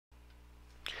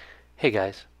Hey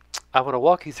guys, I want to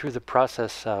walk you through the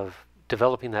process of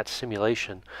developing that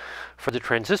simulation for the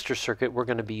transistor circuit we're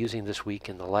going to be using this week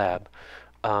in the lab.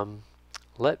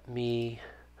 Let me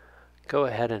go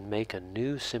ahead and make a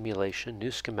new simulation, new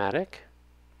schematic,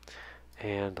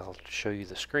 and I'll show you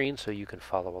the screen so you can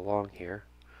follow along here.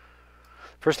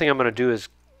 First thing I'm going to do is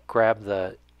grab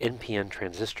the NPN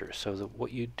transistor. So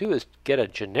what you do is get a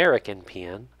generic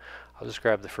NPN. I'll just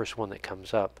grab the first one that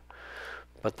comes up.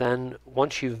 But then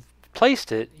once you've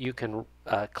placed it, you can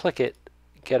click it,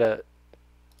 and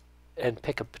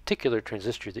pick a particular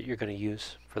transistor that you're going to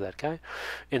use for that guy.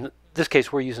 In this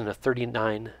case, we're using a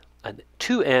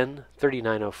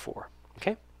 2N3904.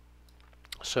 Okay,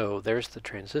 so there's the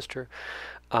transistor.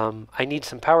 I need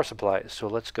some power supplies, so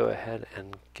let's go ahead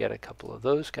and get a couple of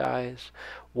those guys.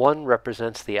 One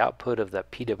represents the output of the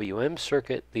PWM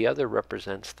circuit. The other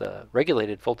represents the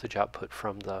regulated voltage output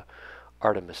from the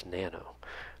Artemis Nano.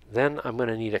 Then I'm going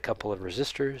to need a couple of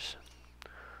resistors.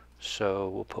 So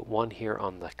we'll put one here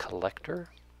on the collector,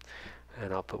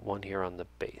 and I'll put one here on the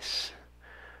base.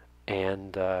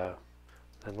 And then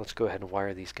let's go ahead and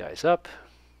wire these guys up.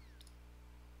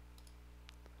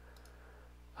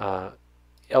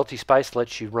 LTSpice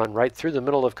lets you run right through the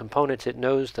middle of components. It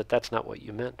knows that that's not what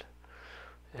you meant,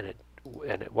 and it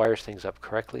wires things up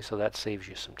correctly, so that saves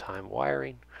you some time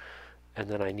wiring. And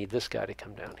then I need this guy to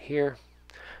come down here.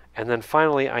 And then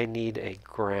finally, I need a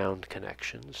ground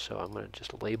connection. So I'm going to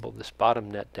just label this bottom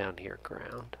net down here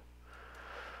ground.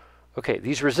 Okay,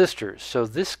 these resistors. So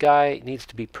this guy needs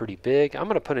to be pretty big. I'm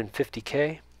going to put in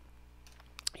 50K.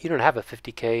 You don't have a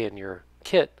 50K in your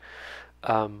kit.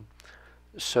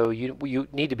 So you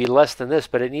need to be less than this,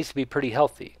 but it needs to be pretty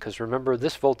healthy. Because remember,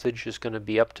 this voltage is going to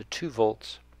be up to 2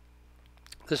 volts.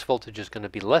 This voltage is going to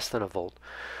be less than a volt.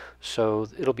 So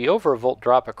it'll be over a volt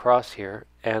drop across here,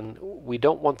 and we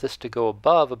don't want this to go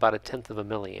above about 1/10 of a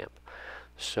milliamp.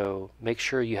 So make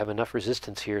sure you have enough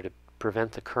resistance here to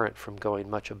prevent the current from going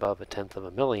much above 1/10 of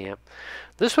a milliamp.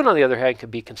 This one, on the other hand,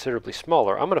 could be considerably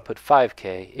smaller. I'm going to put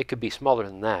 5K. It could be smaller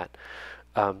than that.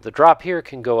 The drop here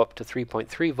can go up to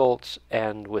 3.3 volts,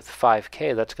 and with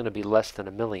 5K, that's going to be less than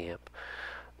a milliamp.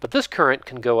 But this current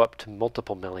can go up to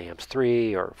multiple milliamps,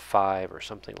 3 or 5 or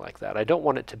something like that. I don't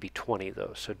want it to be 20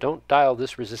 though, so don't dial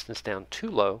this resistance down too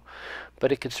low,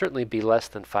 but it could certainly be less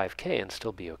than 5K and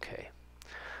still be okay.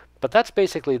 But that's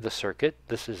basically the circuit.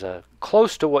 This is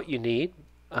close to what you need,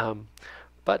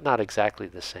 but not exactly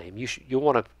the same. You'll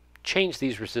want to change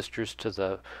these resistors to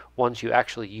the ones you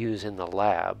actually use in the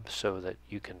lab so that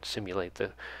you can simulate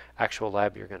the actual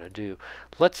lab you're going to do.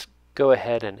 Let's go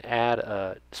ahead and add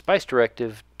a SPICE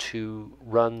directive to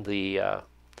run the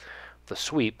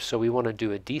sweep. So we want to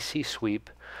do a DC sweep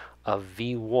of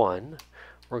V1.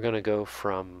 We're going to go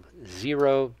from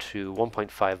 0 to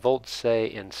 1.5 volts, say,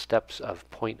 in steps of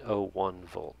 0.01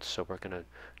 volts. So we're going to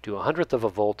do 1/100 of a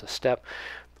volt a step.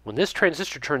 When this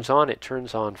transistor turns on, it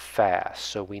turns on fast.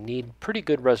 So we need pretty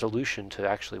good resolution to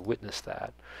actually witness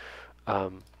that.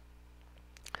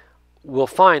 We'll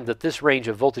find that this range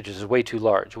of voltages is way too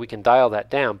large. We can dial that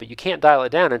down, but you can't dial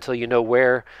it down until you know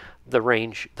where the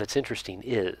range that's interesting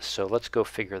is. So let's go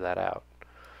figure that out.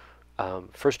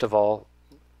 First of all,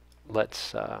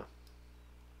 let's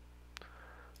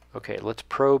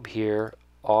probe here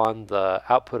on the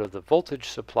output of the voltage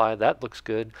supply. That looks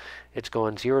good. It's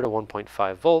going 0 to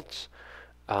 1.5 volts.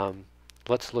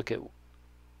 Let's look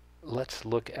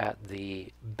at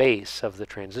the base of the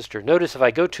transistor. Notice if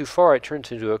I go too far, it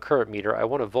turns into a current meter. I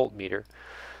want a voltmeter.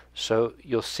 So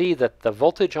you'll see that the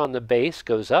voltage on the base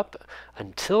goes up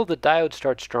until the diode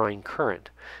starts drawing current,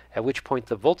 at which point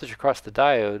the voltage across the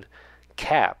diode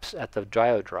caps at the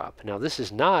diode drop. Now this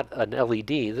is not an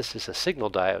LED, this is a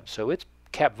signal diode, so its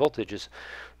cap voltage is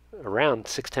around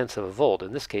 0.6 of a volt.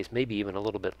 In this case, maybe even a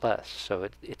little bit less. So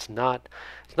it's not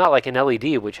like an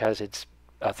LED, which has its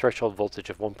threshold voltage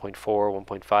of 1.4,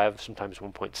 1.5, sometimes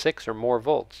 1.6 or more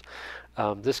volts.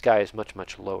 This guy is much,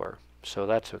 much lower, so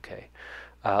that's okay.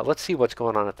 Let's see what's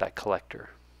going on at that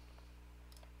collector.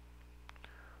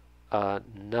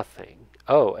 Nothing.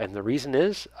 Oh, and the reason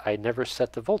is I never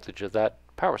set the voltage of that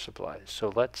power supply.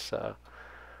 So let's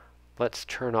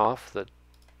turn off the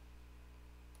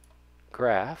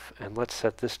graph and let's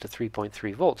set this to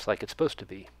 3.3 volts like it's supposed to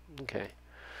be. Okay,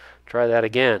 try that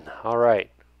again. All right.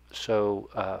 So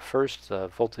first the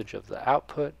voltage of the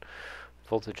output,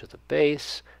 voltage of the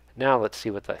base. Now let's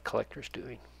see what that collector's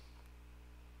doing.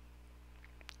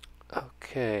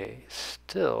 Okay,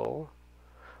 still.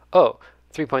 Oh,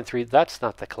 3.3, that's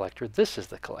not the collector, this is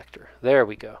the collector. There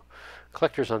we go.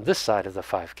 Collector's on this side of the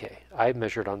 5K. I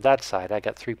measured on that side. I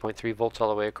got 3.3 volts all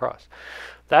the way across.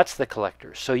 That's the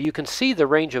collector. So you can see the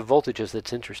range of voltages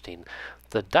that's interesting.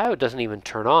 The diode doesn't even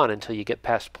turn on until you get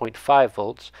past 0.5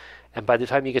 volts. And by the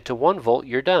time you get to 1 volt,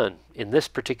 you're done. In this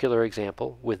particular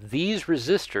example, with these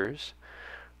resistors,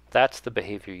 that's the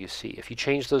behavior you see. If you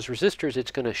change those resistors,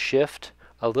 it's going to shift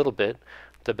a little bit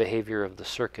the behavior of the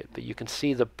circuit. But you can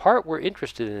see the part we're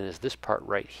interested in is this part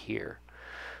right here.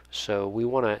 So we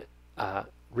want to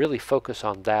really focus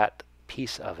on that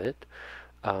piece of it.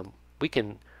 We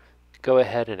can go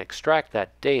ahead and extract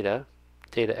that data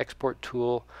export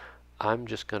tool. I'm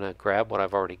just going to grab what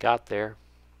I've already got there.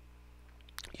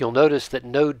 You'll notice that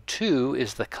node 2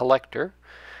 is the collector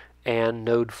and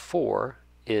node 4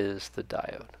 is the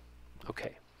diode.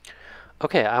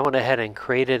 Okay, I went ahead and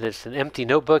created, it's an empty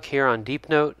notebook here on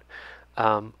DeepNote.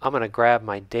 I'm going to grab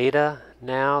my data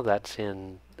now that's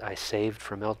I saved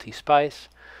from LTSpice.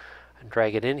 And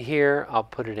drag it in here. I'll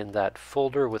put it in that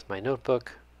folder with my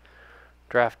notebook,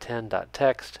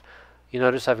 draft10.txt. You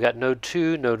notice I've got node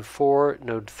 2, node 4,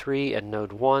 node 3, and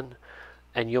node 1.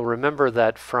 And you'll remember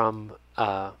that from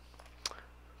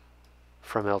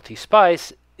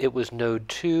LTSpice, it was node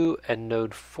 2 and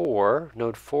node 4.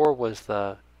 Node 4 was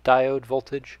the diode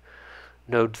voltage.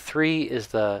 Node 3 is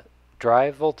the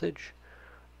drive voltage.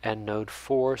 And node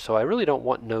 4, so I really don't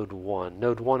want node 1.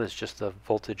 Node 1 is just the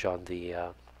voltage on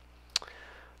the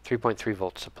 3.3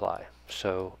 volt supply.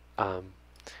 So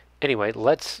anyway,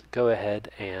 let's go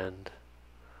ahead and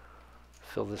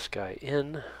fill this guy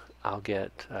in. I'll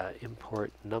get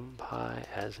import numpy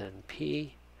as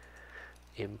np,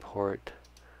 import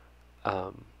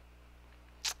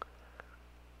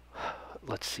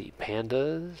let's see,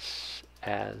 pandas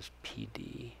as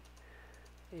pd,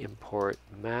 import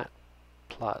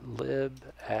matplotlib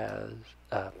as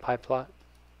pyplot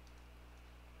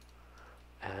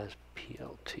as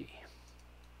plt.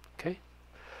 Okay,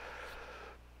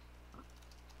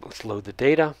 let's load the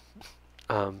data.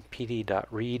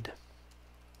 pd.read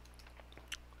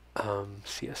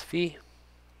CSV,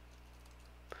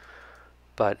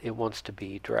 but it wants to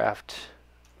be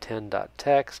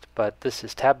draft10.txt, but this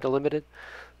is tab delimited,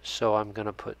 so I'm going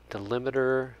to put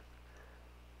delimiter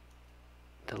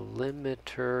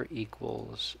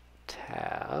equals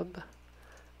tab,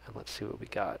 and let's see what we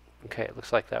got. Okay, it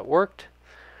looks like that worked.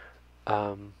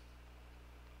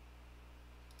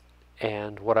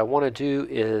 And what I want to do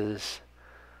is,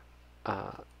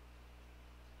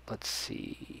 let's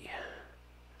see,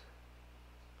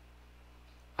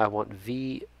 I want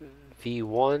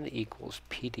v1 equals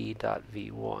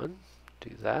pd.v1. Do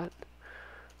that.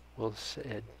 We'll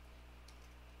say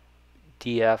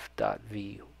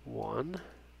df.v1.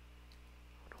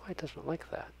 Why it doesn't like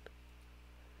that?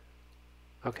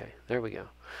 Okay, there we go.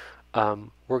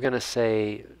 We're going to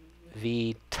say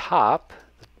v top,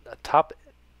 the top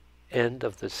end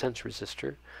of the sense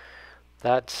resistor.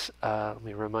 That's, let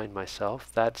me remind myself,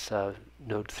 that's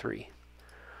node 3.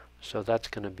 So that's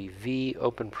going to be v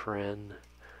open paren,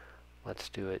 let's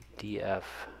do it df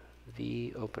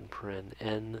v open paren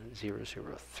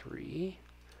n003,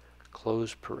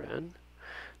 close paren.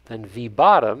 Then v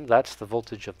bottom, that's the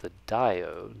voltage of the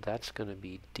diode. That's going to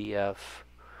be df,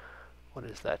 what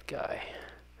is that guy?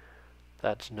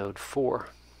 That's node 4.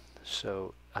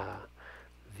 So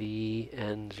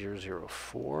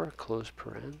vn004, close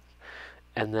paren.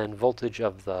 And then voltage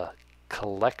of the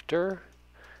collector,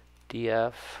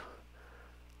 df,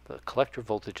 the collector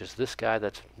voltage is this guy,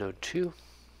 that's node 2.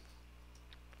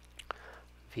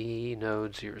 V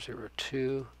node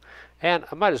 002. And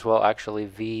I might as well actually,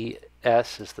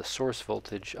 Vs is the source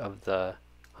voltage of the,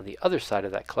 on the other side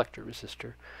of that collector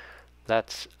resistor.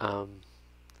 That's, I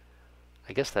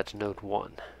guess that's node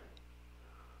 1.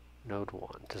 Node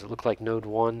 1. Does it look like node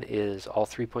 1 is all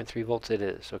 3.3 volts? It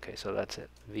is. Okay, so that's it.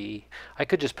 I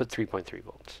could just put 3.3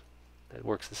 volts. That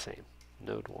works the same.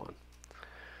 Node 1.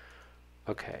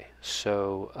 Okay,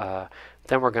 so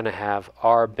then we're going to have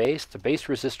our base. The base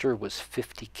resistor was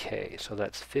 50K, so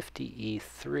that's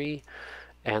 50E3.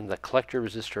 And the collector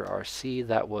resistor RC,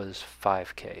 that was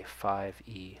 5K,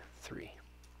 5E3.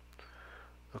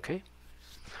 Okay,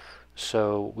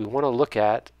 so we want to look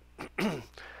at,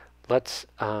 let's,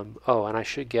 oh, and I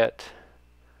should get,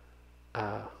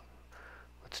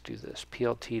 let's do this,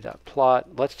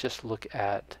 plt.plot. Let's just look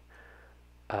at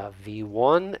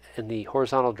V1 in the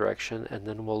horizontal direction, and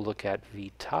then we'll look at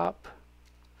V top,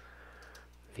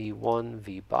 V1,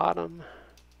 V bottom,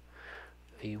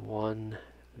 V1,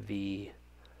 V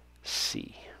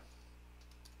C.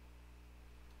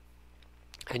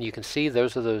 And you can see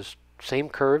those are those same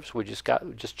curves. We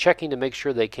just checking to make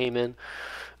sure they came in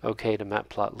okay to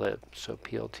matplotlib. So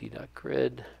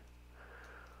plt.grid,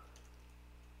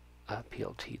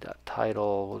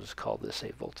 plt.title. We'll just call this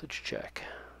a voltage check.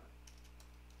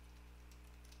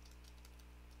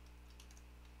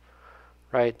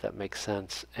 Right, that makes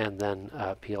sense. And then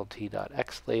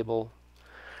plt.xlabel.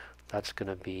 That's going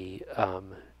to be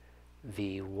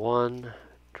V1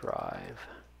 drive.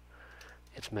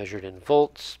 It's measured in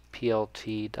volts.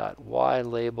 Plt.y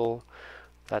label.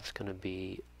 That's going to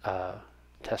be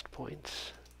test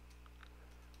points.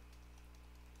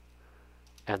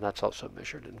 And that's also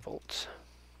measured in volts.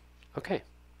 Okay.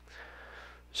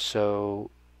 So,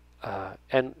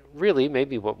 and really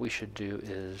maybe what we should do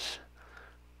is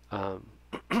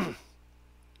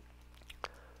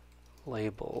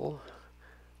label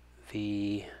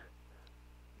V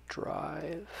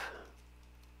drive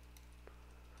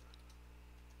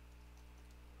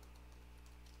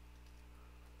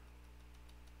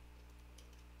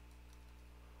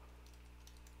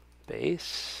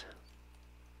base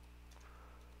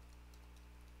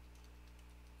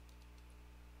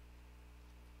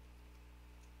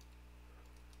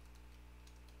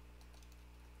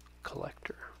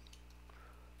collector.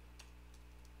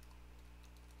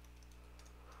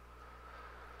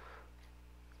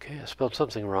 Okay, I spelled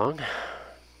something wrong.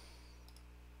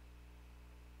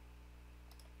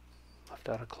 Left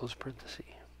out a close parenthesis.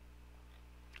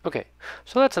 Okay,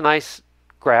 so that's a nice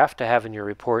graph to have in your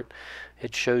report.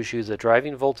 It shows you the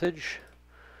driving voltage.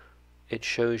 It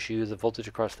shows you the voltage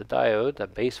across the diode,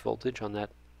 that base voltage on that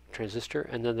transistor,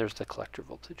 and then there's the collector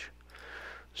voltage.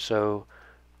 So,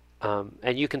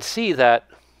 and you can see that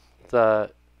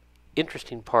the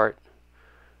interesting part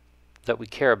that we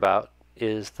care about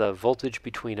is the voltage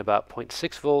between about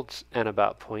 0.6 volts and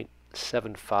about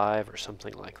 0.75 or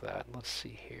something like that. Let's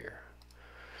see here.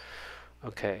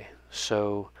 Okay,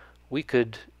 so we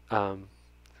could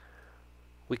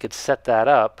set that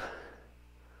up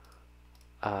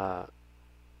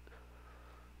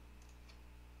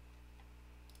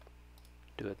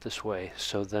do it this way.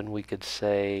 So then we could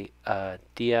say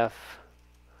df,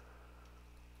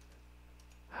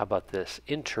 how about this?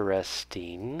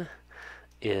 Interesting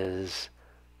is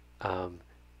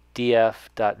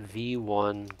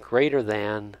df.v1 greater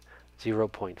than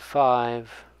 0.5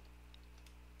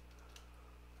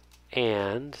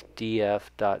 and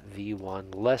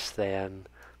df.v1 less than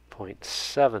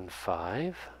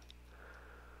 0.75.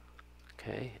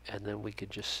 Okay, and then we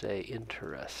could just say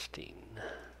interesting.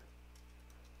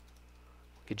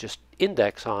 We could just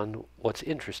index on what's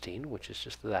interesting, which is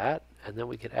just that, and then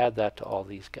we could add that to all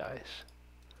these guys.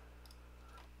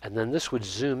 And then this would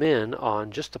zoom in on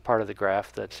just the part of the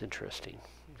graph that's interesting.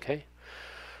 Okay?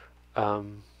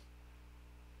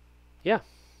 Yeah,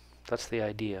 that's the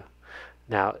idea.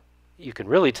 Now, you can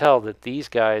really tell that these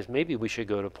guys, maybe we should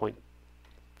go to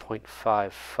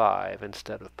 0.55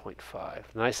 instead of 0.5.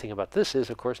 The nice thing about this is,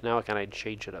 of course, now can I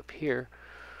change it up here?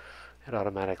 It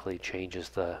automatically changes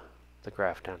the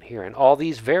graph down here. And all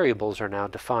these variables are now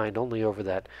defined only over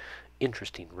that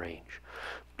interesting range.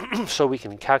 So we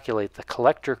can calculate the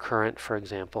collector current, for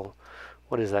example.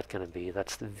 What is that going to be?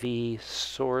 That's the V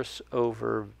source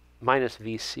over minus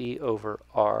VC over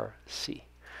RC.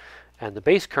 And the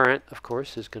base current, of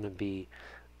course, is going to be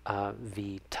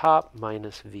V top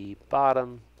minus V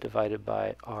bottom divided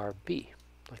by RB,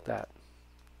 like that.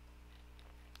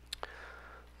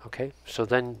 Okay, so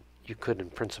then you could,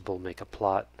 in principle, make a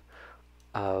plot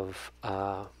of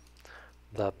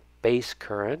the base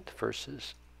current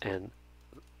versus, and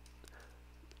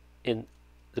in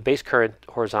the base current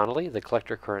horizontally, the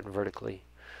collector current vertically.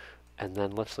 And then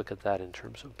let's look at that in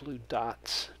terms of blue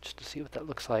dots, just to see what that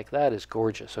looks like. That is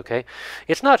gorgeous, okay?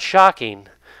 It's not shocking,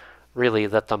 really,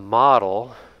 that the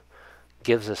model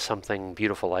gives us something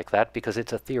beautiful like that, because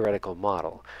it's a theoretical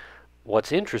model.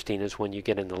 What's interesting is when you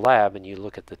get in the lab and you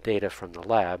look at the data from the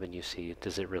lab and you see,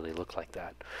 does it really look like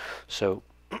that? So,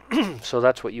 so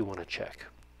that's what you want to check.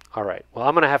 All right, well,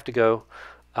 I'm going to have to go,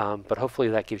 but hopefully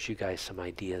that gives you guys some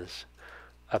ideas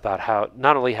about how,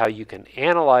 not only how you can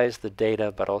analyze the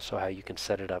data, but also how you can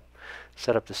set up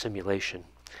the simulation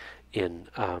in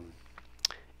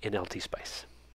LTSpice.